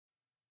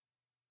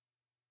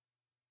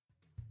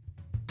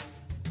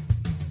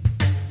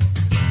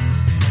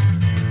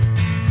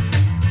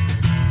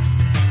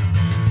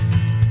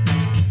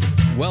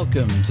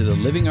Welcome to the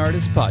Living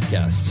Artist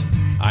Podcast.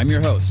 I'm your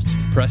host,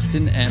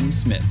 Preston M.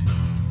 Smith.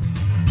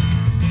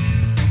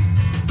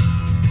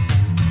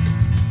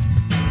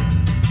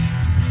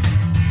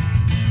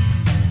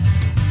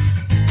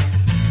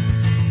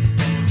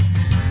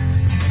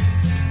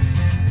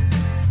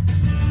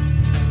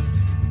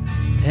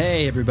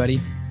 Hey,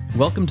 everybody.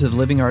 Welcome to the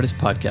Living Artist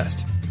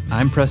Podcast.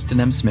 I'm Preston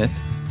M. Smith,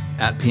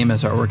 at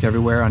PMS Artwork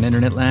everywhere on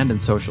internet land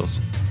and socials.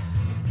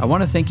 I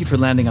want to thank you for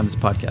landing on this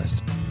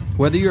podcast.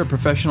 Whether you're a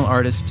professional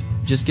artist,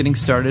 just getting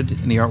started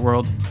in the art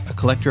world, a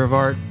collector of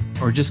art,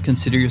 or just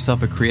consider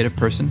yourself a creative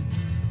person,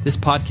 this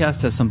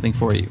podcast has something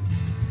for you.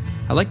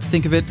 I like to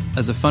think of it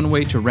as a fun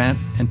way to rant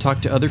and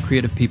talk to other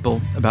creative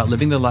people about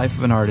living the life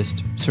of an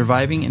artist,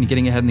 surviving and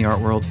getting ahead in the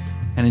art world,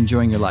 and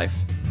enjoying your life.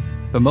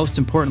 But most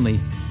importantly,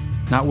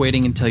 not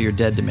waiting until you're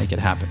dead to make it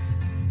happen.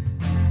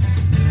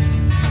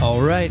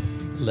 All right,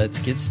 let's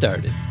get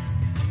started.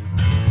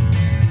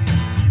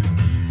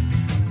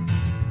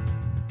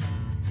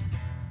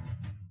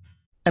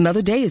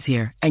 Another day is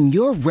here, and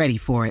you're ready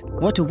for it.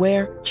 What to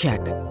wear? Check.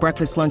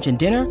 Breakfast, lunch, and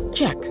dinner?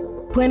 Check.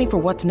 Planning for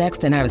what's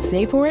next and how to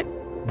save for it?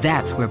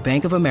 That's where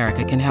Bank of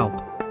America can help.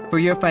 For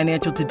your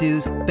financial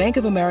to-dos, Bank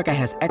of America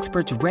has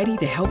experts ready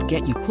to help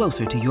get you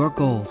closer to your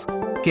goals.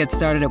 Get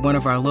started at one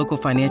of our local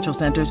financial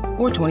centers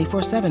or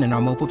 24/7 in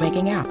our mobile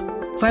banking app.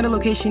 Find a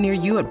location near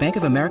you at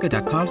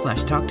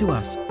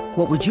bankofamerica.com/talktous.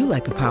 What would you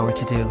like the power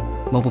to do?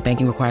 Mobile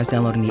banking requires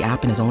downloading the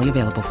app and is only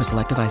available for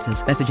select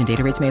devices. Message and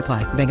data rates may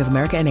apply. Bank of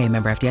America N.A.,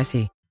 member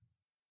FDIC.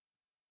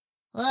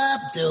 I'm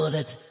doing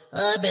it.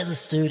 I'm in the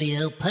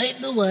studio,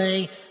 painting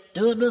away,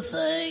 doing my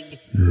thing.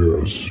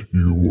 Yes,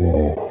 you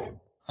are.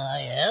 I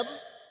am?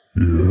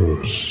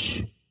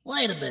 Yes,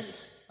 Wait a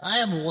minute. I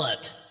am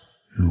what?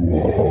 you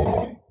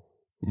are.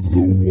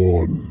 The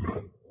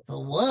one. The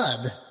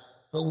one?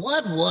 The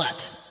one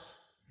what?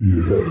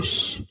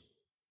 Yes,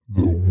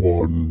 the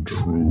one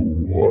true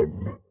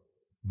one.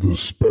 The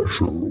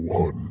special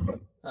one.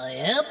 I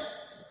am?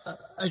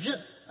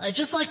 I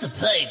just like to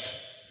paint.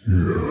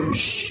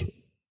 Yes,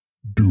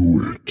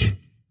 do it.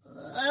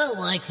 I don't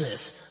like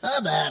this.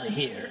 I'm out of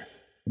here.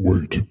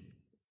 Wait,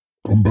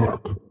 come back.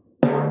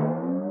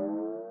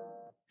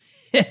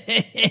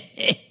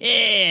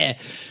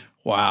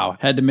 Wow,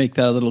 had to make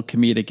that a little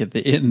comedic at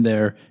the end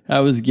there. That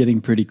was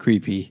getting pretty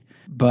creepy.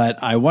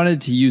 But I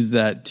wanted to use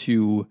that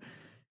to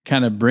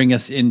kind of bring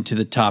us into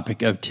the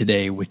topic of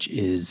today, which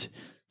is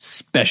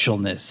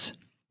specialness.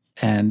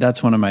 And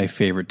that's one of my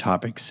favorite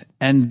topics.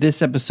 And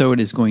this episode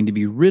is going to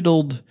be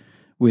riddled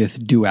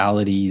with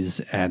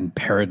dualities and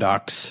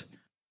paradox,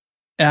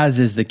 as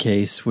is the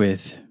case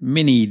with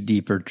many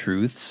deeper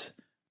truths.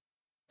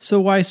 So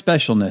why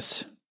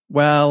specialness?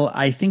 Well,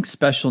 I think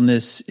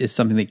specialness is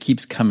something that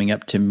keeps coming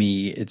up to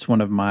me. It's one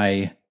of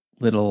my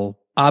little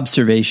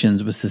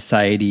observations with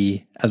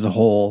society as a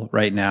whole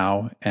right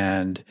now.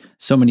 And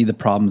so many of the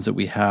problems that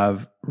we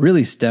have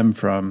really stem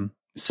from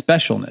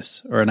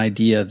specialness, or an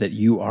idea that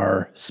you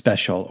are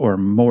special or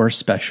more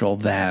special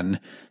than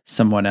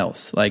someone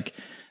else. Like,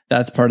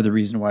 that's part of the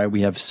reason why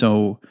we have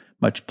so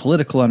much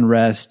political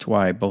unrest,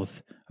 why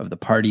both of the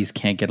parties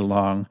can't get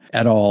along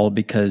at all,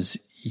 because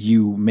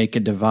you make a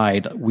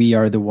divide. We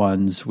are the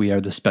ones, we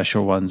are the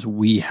special ones,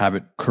 we have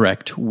it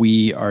correct,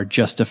 we are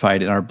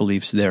justified in our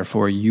beliefs,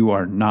 therefore you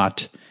are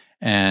not.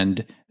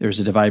 And there's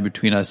a divide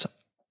between us.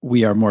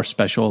 We are more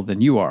special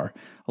than you are.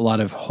 A lot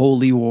of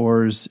holy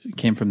wars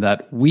came from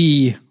that.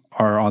 We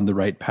are on the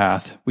right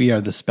path. We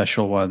are the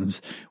special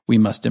ones. We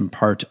must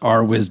impart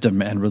our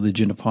wisdom and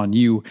religion upon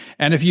you.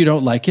 And if you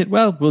don't like it,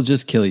 well, we'll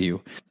just kill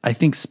you. I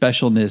think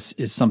specialness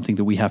is something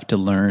that we have to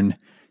learn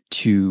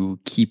to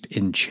keep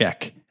in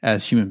check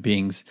as human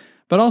beings.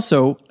 But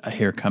also,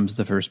 here comes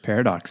the first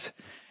paradox.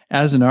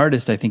 As an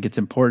artist, I think it's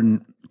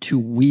important to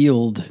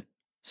wield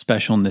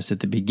specialness at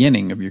the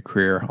beginning of your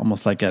career,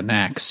 almost like an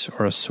axe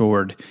or a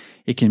sword.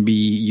 It can be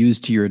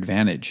used to your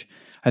advantage.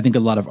 I think a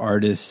lot of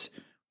artists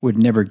would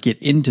never get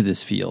into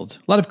this field.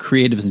 A lot of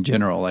creatives in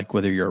general, like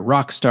whether you're a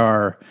rock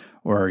star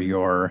or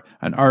you're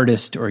an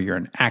artist or you're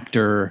an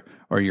actor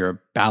or you're a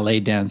ballet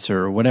dancer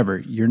or whatever,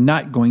 you're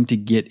not going to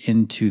get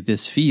into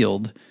this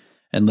field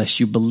unless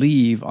you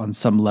believe on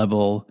some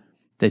level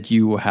that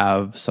you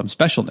have some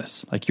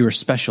specialness, like you're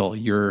special,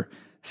 your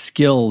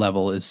skill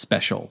level is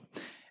special.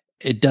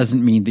 It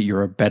doesn't mean that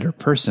you're a better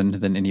person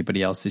than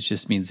anybody else. It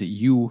just means that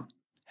you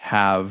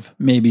have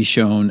maybe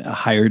shown a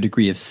higher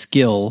degree of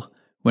skill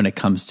when it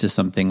comes to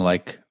something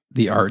like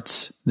the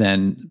arts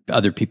than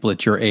other people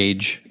at your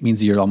age. It means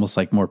that you're almost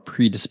like more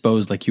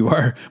predisposed, like you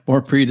are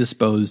more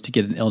predisposed to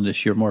get an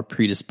illness. You're more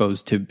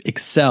predisposed to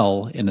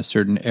excel in a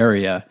certain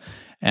area.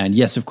 And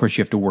yes, of course,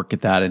 you have to work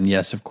at that. And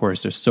yes, of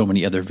course, there's so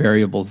many other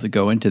variables that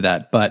go into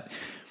that. But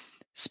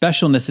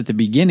specialness at the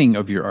beginning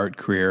of your art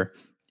career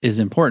is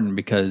important,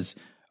 because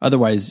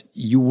otherwise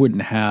you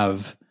wouldn't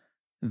have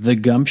the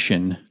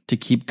gumption to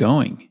keep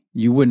going.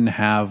 You wouldn't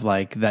have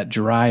like that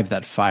drive,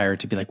 that fire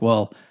to be like,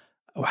 well,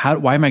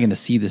 why am I going to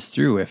see this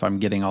through if I'm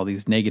getting all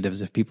these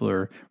negatives, if people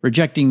are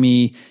rejecting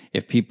me,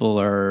 if people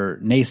are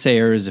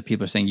naysayers, if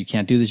people are saying you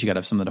can't do this, you got to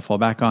have something to fall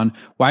back on.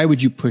 Why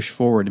would you push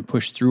forward and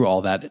push through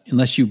all that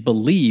unless you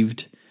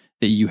believed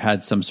that you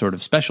had some sort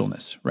of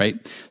specialness,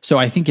 right? So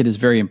I think it is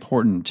very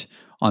important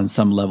on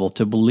some level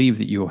to believe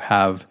that you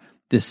have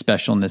this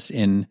specialness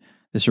in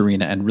this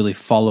arena and really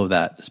follow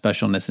that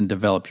specialness and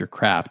develop your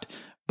craft.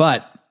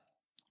 But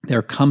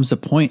there comes a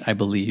point, I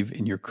believe,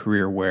 in your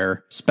career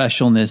where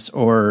specialness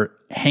or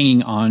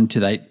hanging on to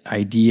that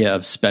idea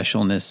of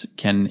specialness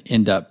can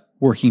end up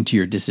working to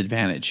your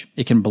disadvantage.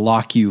 It can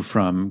block you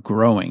from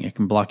growing. It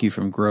can block you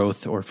from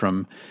growth or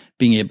from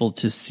being able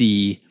to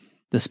see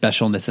the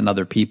specialness in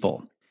other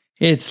people.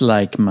 It's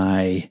like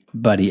my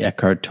buddy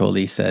Eckhart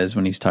Tolle says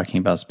when he's talking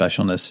about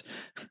specialness.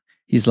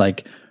 He's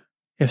like,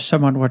 if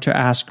someone were to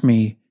ask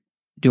me,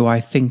 do I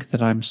think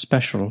that I'm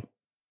special?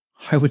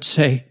 I would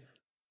say,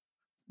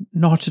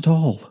 not at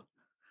all.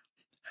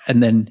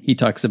 And then he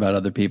talks about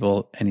other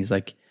people and he's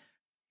like,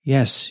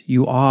 yes,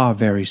 you are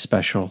very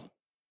special.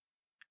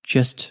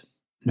 Just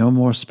no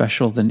more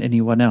special than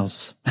anyone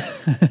else.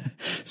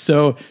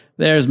 So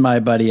there's my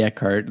buddy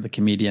Eckhart, the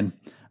comedian.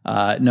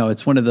 No,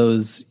 it's one of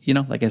those,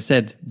 like I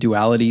said,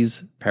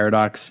 dualities,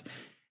 paradox.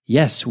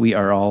 Yes, we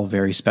are all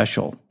very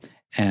special.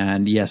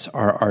 And yes,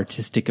 our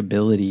artistic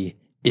ability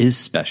is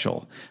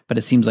special. But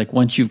it seems like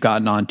once you've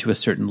gotten on to a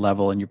certain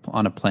level and you're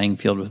on a playing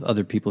field with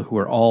other people who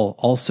are all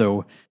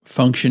also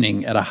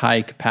functioning at a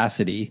high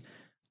capacity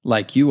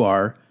like you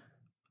are,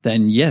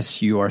 then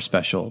yes, you are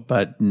special,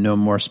 but no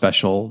more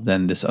special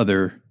than this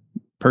other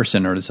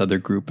person or this other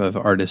group of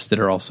artists that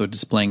are also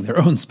displaying their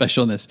own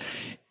specialness.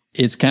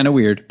 It's kind of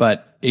weird,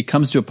 but it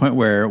comes to a point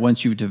where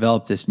once you've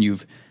developed this and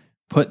you've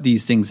put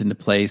these things into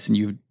place and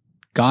you've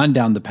gone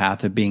down the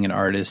path of being an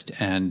artist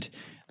and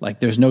like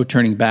there's no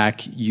turning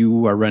back,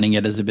 you are running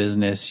it as a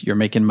business, you're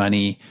making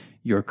money,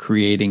 you're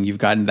creating, you've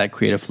gotten that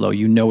creative flow,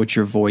 you know what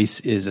your voice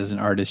is as an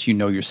artist, you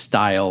know your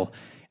style.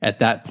 At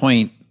that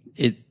point,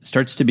 it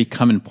starts to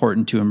become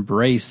important to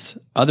embrace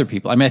other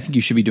people. I mean, I think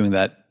you should be doing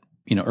that,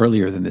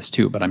 earlier than this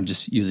too, but I'm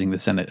just using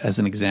this as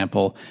an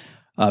example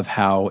of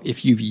how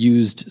if you've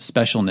used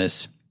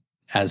specialness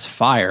as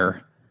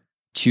fire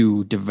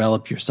to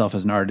develop yourself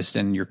as an artist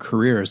and your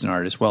career as an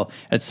artist, well,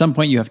 at some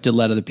point you have to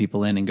let other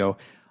people in and go,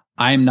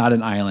 I'm not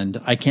an island.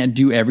 I can't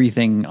do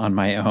everything on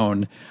my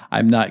own.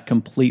 I'm not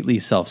completely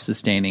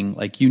self-sustaining.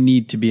 Like you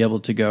need to be able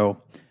to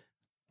go,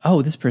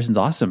 oh, this person's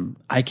awesome.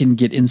 I can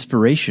get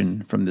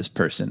inspiration from this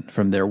person,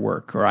 from their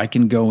work, or I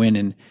can go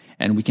in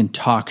and we can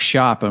talk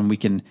shop and we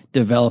can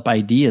develop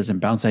ideas and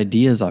bounce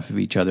ideas off of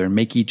each other and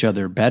make each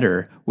other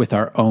better with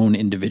our own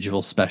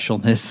individual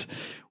specialness.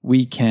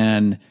 We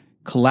can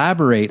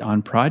collaborate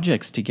on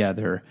projects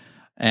together.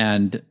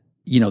 And,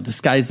 the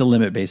sky's the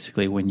limit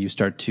basically when you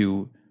start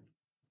to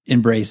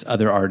embrace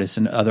other artists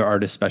and other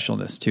artists'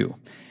 specialness too.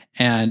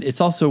 And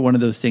it's also one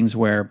of those things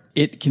where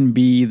it can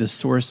be the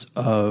source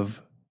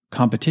of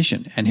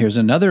competition. And here's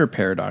another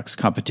paradox.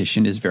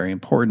 Competition is very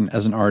important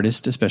as an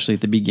artist, especially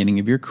at the beginning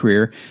of your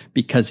career,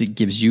 because it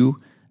gives you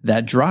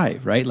that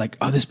drive, right? Like,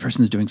 oh, this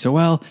person's doing so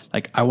well.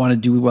 Like, I want to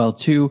do well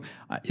too.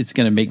 It's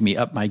going to make me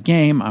up my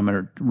game. I'm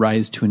going to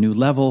rise to a new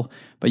level.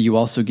 But you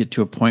also get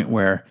to a point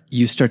where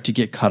you start to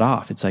get cut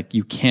off. It's like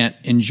you can't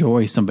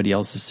enjoy somebody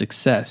else's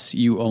success.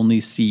 You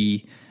only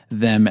see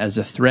them as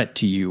a threat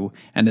to you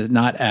and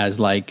not as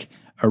like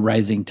a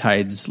rising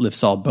tides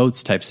lifts all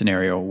boats type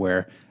scenario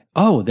where,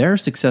 oh, they're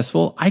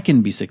successful, I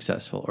can be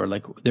successful. Or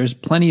like there's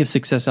plenty of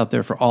success out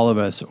there for all of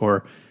us.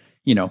 Or,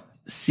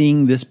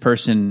 seeing this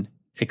person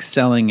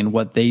excelling in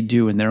what they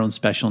do in their own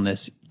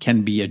specialness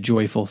can be a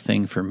joyful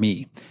thing for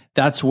me.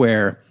 That's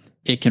where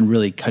it can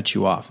really cut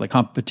you off. Like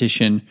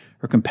competition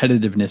or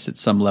competitiveness at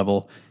some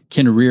level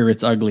can rear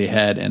its ugly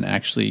head and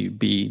actually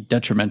be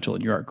detrimental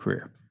in your art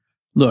career.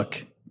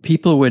 Look,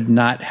 people would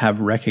not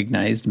have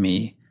recognized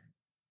me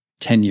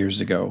 10 years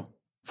ago,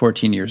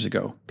 14 years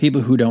ago.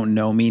 People who don't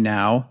know me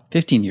now,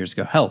 15 years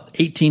ago, hell,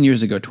 18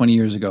 years ago, 20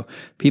 years ago,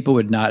 people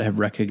would not have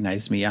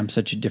recognized me. I'm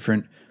such a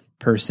different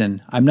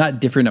person. I'm not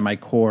different at my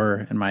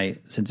core and my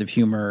sense of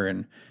humor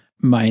and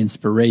my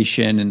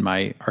inspiration and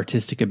my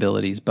artistic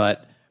abilities,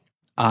 but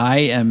I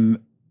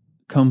am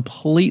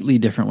completely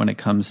different when it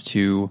comes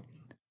to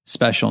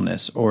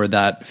specialness or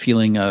that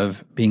feeling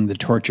of being the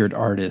tortured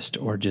artist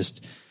or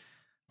just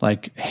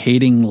like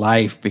hating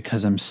life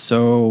because I'm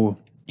so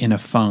in a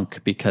funk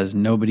because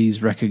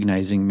nobody's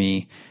recognizing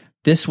me.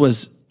 This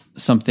was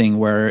something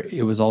where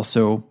it was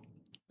also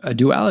a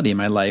duality in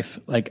my life.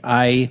 Like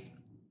I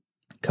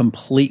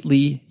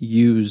completely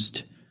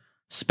used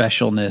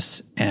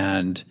specialness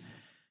and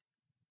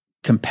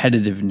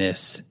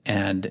competitiveness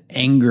and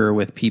anger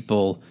with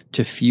people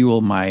to fuel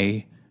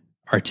my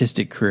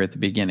artistic career at the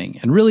beginning.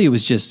 And really it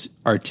was just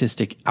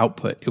artistic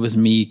output. It was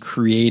me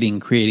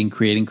creating.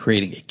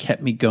 It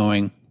kept me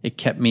going. It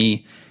kept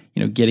me,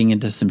 getting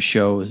into some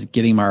shows,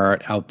 getting my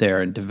art out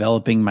there and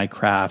developing my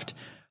craft,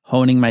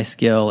 honing my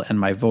skill and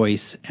my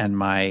voice and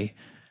my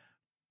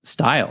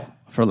style,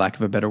 for lack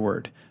of a better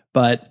word.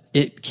 But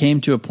it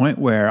came to a point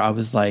where I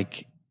was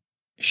like,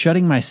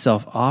 shutting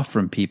myself off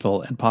from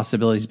people and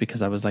possibilities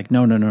because I was like,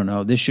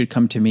 no, this should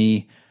come to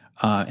me.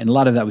 And a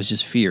lot of that was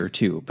just fear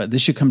too, but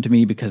this should come to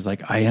me because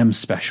like I am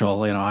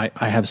special. I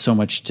have so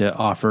much to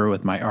offer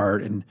with my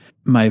art and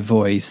my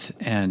voice.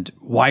 And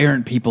why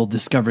aren't people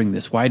discovering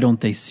this? Why don't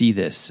they see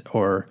this?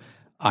 Or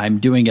I'm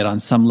doing it on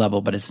some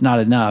level, but it's not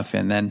enough.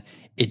 And then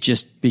it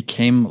just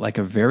became like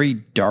a very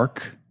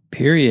dark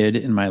period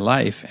in my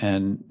life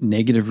and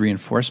negative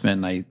reinforcement.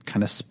 And I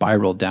kind of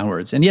spiraled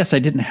downwards. And yes, I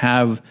didn't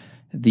have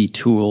the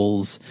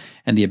tools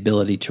and the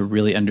ability to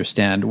really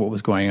understand what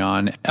was going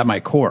on at my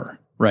core,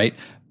 right?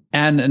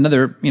 And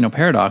another,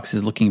 paradox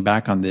is looking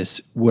back on this,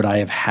 would I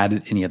have had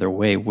it any other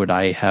way? Would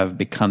I have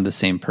become the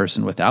same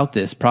person without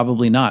this?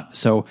 Probably not.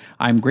 So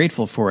I'm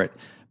grateful for it.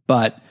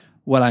 But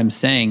what I'm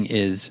saying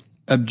is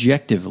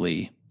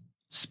objectively,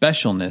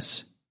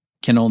 specialness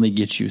can only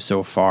get you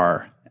so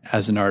far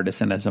as an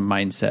artist and as a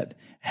mindset.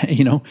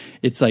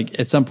 It's like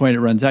at some point it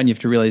runs out and you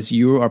have to realize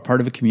you are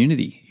part of a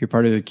community. You're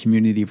part of a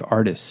community of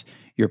artists.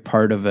 You're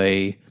part of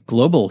a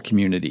global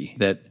community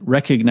that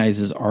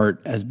recognizes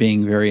art as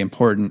being very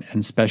important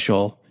and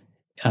special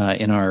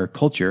in our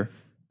culture,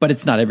 but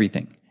it's not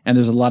everything. And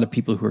there's a lot of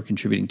people who are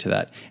contributing to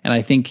that. And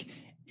I think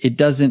it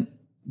doesn't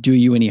do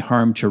you any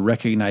harm to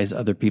recognize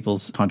other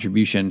people's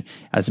contribution.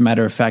 As a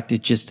matter of fact,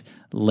 it just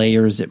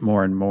layers it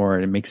more and more,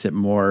 and it makes it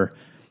more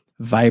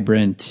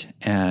vibrant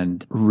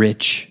and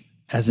rich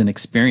as an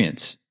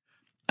experience.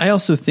 I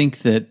also think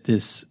that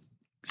this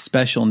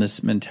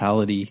specialness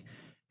mentality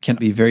can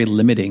be very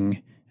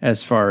limiting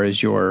as far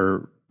as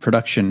your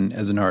production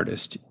as an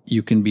artist.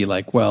 You can be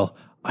like, well,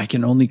 I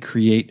can only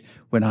create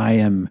when I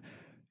am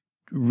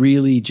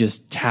really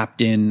just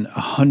tapped in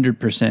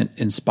 100%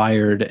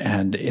 inspired,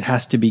 and it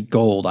has to be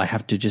gold. I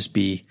have to just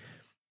be,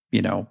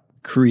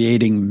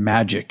 creating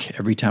magic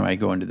every time I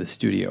go into the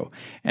studio.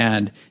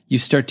 And you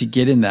start to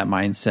get in that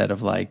mindset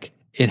of like,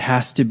 it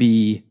has to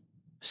be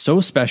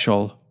so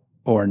special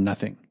or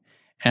nothing.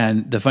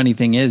 And the funny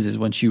thing is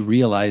once you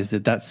realize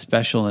that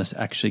specialness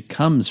actually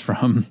comes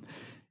from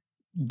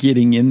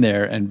getting in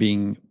there and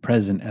being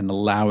present and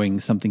allowing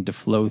something to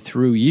flow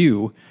through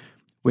you,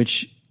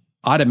 which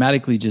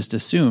automatically just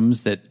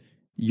assumes that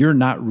you're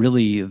not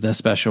really the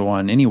special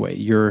one anyway.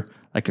 You're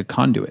like a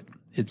conduit.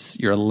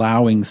 You're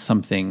allowing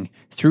something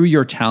through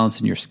your talents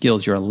and your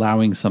skills, you're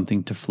allowing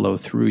something to flow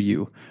through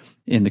you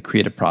in the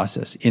creative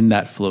process, in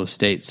that flow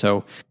state.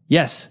 So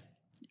yes,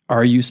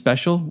 are you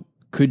special?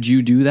 Could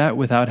you do that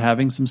without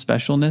having some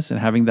specialness and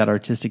having that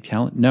artistic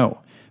talent? No.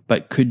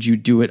 But could you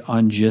do it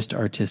on just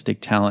artistic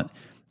talent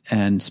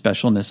and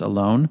specialness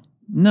alone?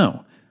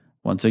 No.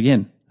 Once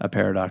again, a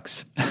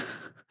paradox.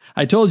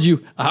 I told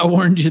you, I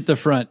warned you at the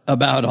front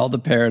about all the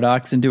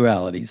paradox and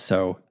dualities,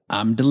 so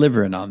I'm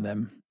delivering on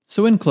them.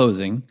 So in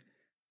closing,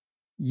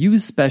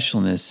 use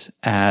specialness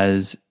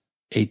as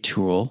a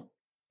tool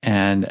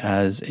and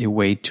as a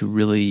way to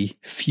really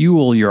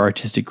fuel your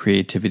artistic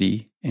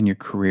creativity in your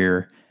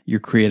career,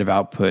 your creative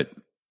output.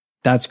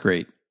 That's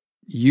great.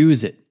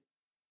 Use it.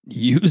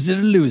 Use it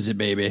or lose it,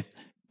 baby.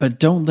 But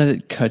don't let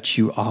it cut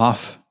you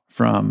off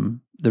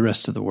from the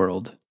rest of the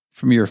world,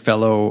 from your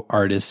fellow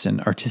artists and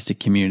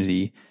artistic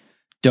community.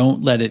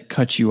 Don't let it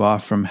cut you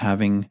off from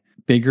having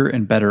bigger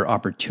and better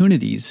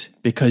opportunities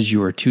because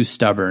you are too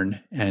stubborn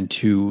and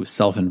too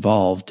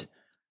self-involved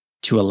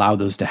to allow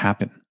those to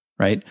happen,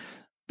 right?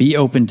 Be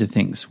open to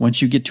things.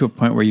 Once you get to a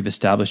point where you've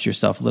established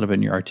yourself a little bit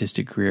in your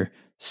artistic career,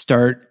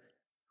 start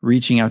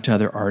reaching out to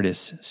other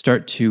artists,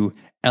 start to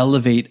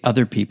elevate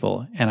other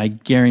people. And I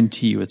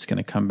guarantee you it's going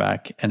to come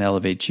back and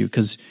elevate you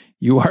because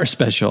you are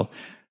special,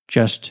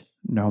 just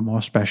no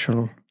more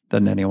special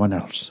than anyone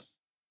else.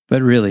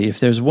 But really, if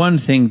there's one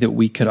thing that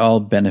we could all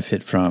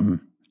benefit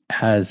from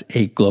as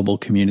a global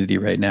community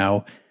right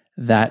now,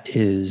 that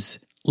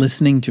is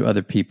listening to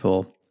other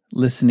people,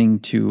 listening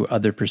to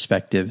other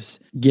perspectives,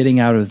 getting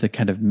out of the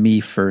kind of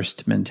me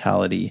first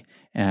mentality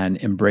and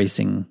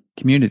embracing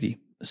community.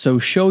 So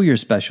show your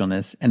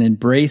specialness and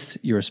embrace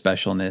your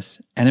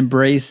specialness and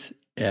embrace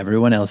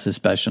everyone else's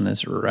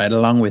specialness right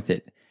along with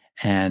it.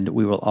 And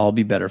we will all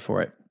be better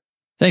for it.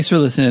 Thanks for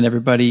listening,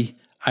 everybody.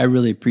 I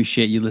really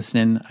appreciate you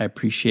listening. I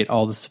appreciate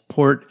all the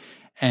support.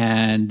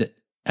 And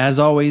as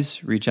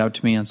always, reach out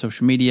to me on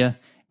social media.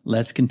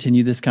 Let's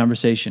continue this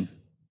conversation.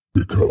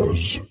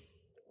 Because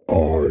I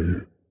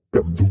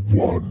am the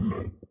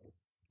one,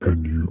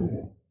 and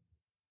you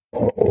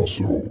are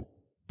also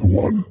the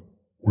one.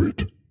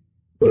 Wait,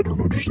 I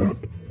don't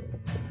understand.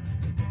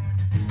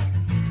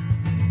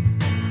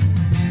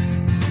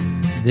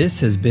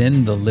 This has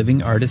been the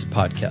Living Artist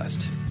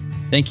Podcast.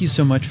 Thank you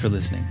so much for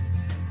listening.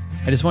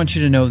 I just want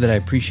you to know that I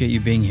appreciate you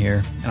being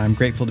here, and I'm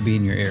grateful to be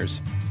in your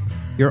ears.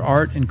 Your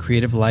art and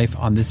creative life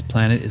on this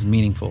planet is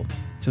meaningful,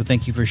 so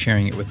thank you for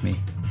sharing it with me.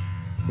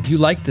 If you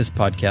like this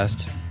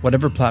podcast,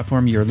 whatever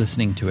platform you're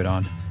listening to it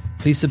on,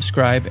 please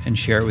subscribe and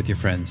share it with your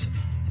friends.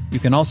 You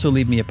can also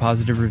leave me a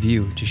positive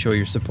review to show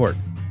your support.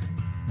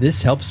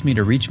 This helps me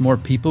to reach more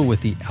people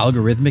with the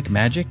algorithmic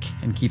magic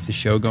and keep the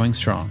show going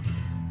strong.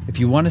 If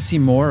you want to see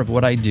more of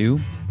what I do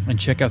and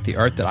check out the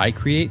art that I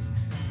create,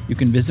 you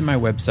can visit my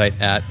website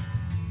at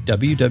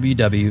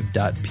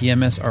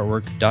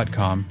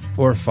www.pmsartwork.com,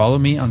 or follow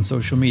me on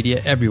social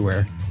media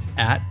everywhere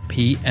at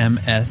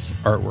PMS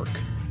Artwork.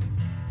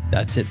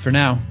 That's it for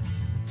now.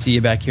 See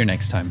you back here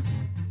next time.